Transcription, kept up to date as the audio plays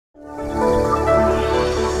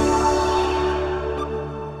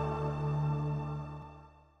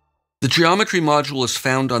geometry module is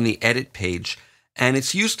found on the edit page, and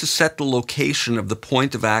it's used to set the location of the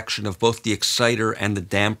point of action of both the exciter and the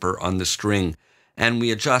damper on the string. And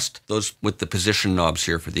we adjust those with the position knobs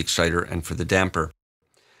here for the exciter and for the damper.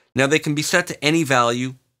 Now they can be set to any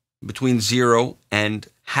value between 0 and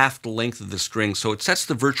half the length of the string, so it sets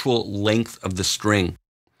the virtual length of the string.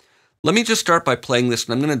 Let me just start by playing this,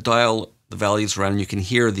 and I'm going to dial the values around, and you can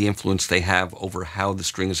hear the influence they have over how the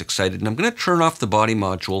string is excited. And I'm going to turn off the body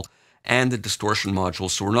module and the distortion module,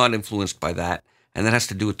 so we're not influenced by that. And that has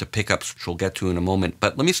to do with the pickups, which we'll get to in a moment.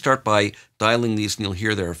 But let me start by dialing these, and you'll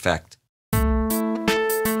hear their effect.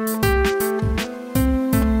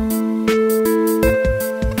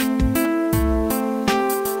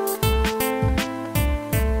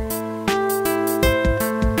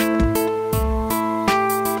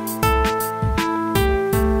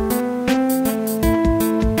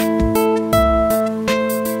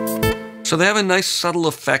 So they have a nice subtle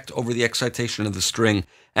effect over the excitation of the string,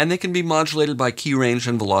 and they can be modulated by key range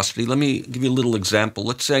and velocity. Let me give you a little example.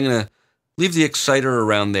 Let's say I'm going to leave the exciter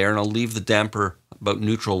around there, and I'll leave the damper about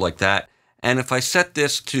neutral like that. And if I set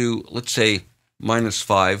this to, let's say,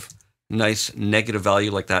 -5, nice negative value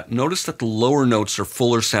like that, notice that the lower notes are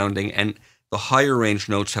fuller sounding, and the higher range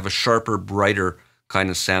notes have a sharper, brighter kind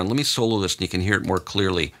of sound. Let me solo this, and you can hear it more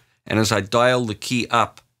clearly. And as I dial the key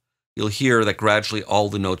up, you'll hear that gradually all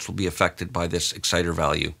the notes will be affected by this exciter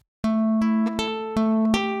value.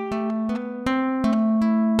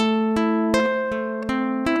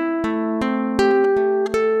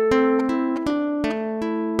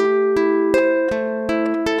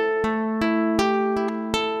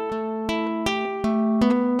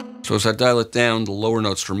 So as I dial it down, the lower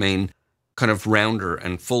notes remain kind of rounder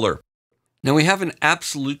and fuller. Now we have an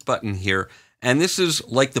absolute button here, and this is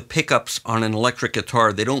like the pickups on an electric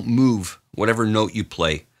guitar. They don't move whatever note you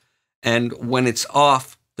play. And when it's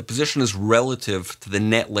off, the position is relative to the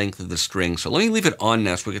net length of the string. So let me leave it on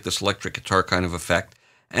now so we get this electric guitar kind of effect.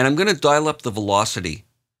 And I'm going to dial up the velocity.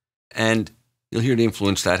 And you'll hear the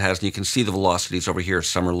influence that has. And you can see the velocities over here.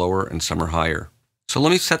 Some are lower and some are higher. So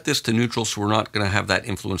let me set this to neutral so we're not going to have that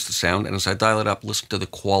influence the sound. And as I dial it up, listen to the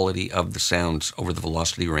quality of the sounds over the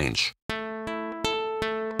velocity range.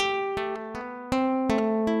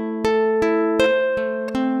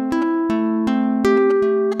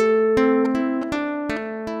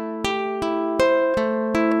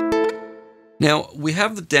 Now, we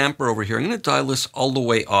have the damper over here. I'm going to dial this all the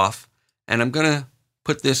way off, and I'm going to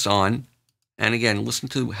put this on. And again, listen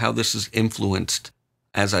to how this is influenced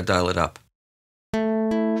as I dial it up.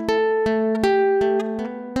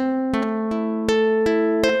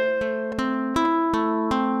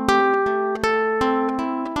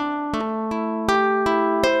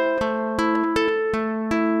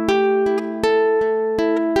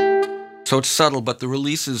 So it's subtle, but the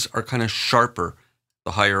releases are kind of sharper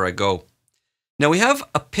the higher I go. Now we have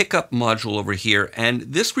a pickup module over here, and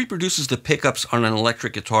this reproduces the pickups on an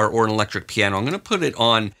electric guitar or an electric piano. I'm going to put it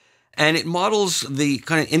on, and it models the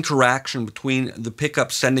kind of interaction between the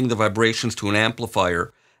pickup sending the vibrations to an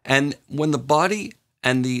amplifier. And when the body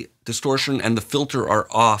and the distortion and the filter are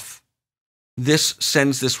off, this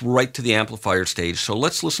sends this right to the amplifier stage. So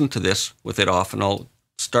let's listen to this with it off, and I'll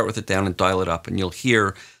start with it down and dial it up, and you'll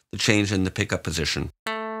hear the change in the pickup position.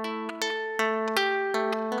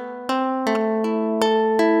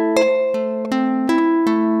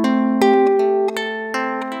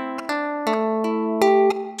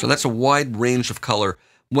 So that's a wide range of color.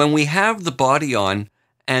 When we have the body on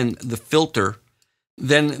and the filter,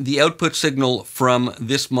 then the output signal from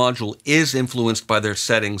this module is influenced by their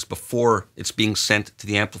settings before it's being sent to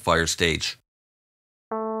the amplifier stage.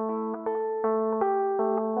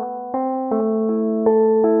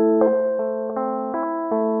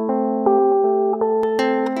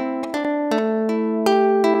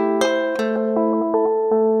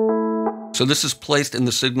 So this is placed in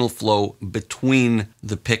the signal flow between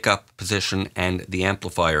the pickup position and the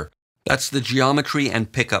amplifier. That's the geometry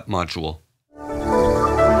and pickup module.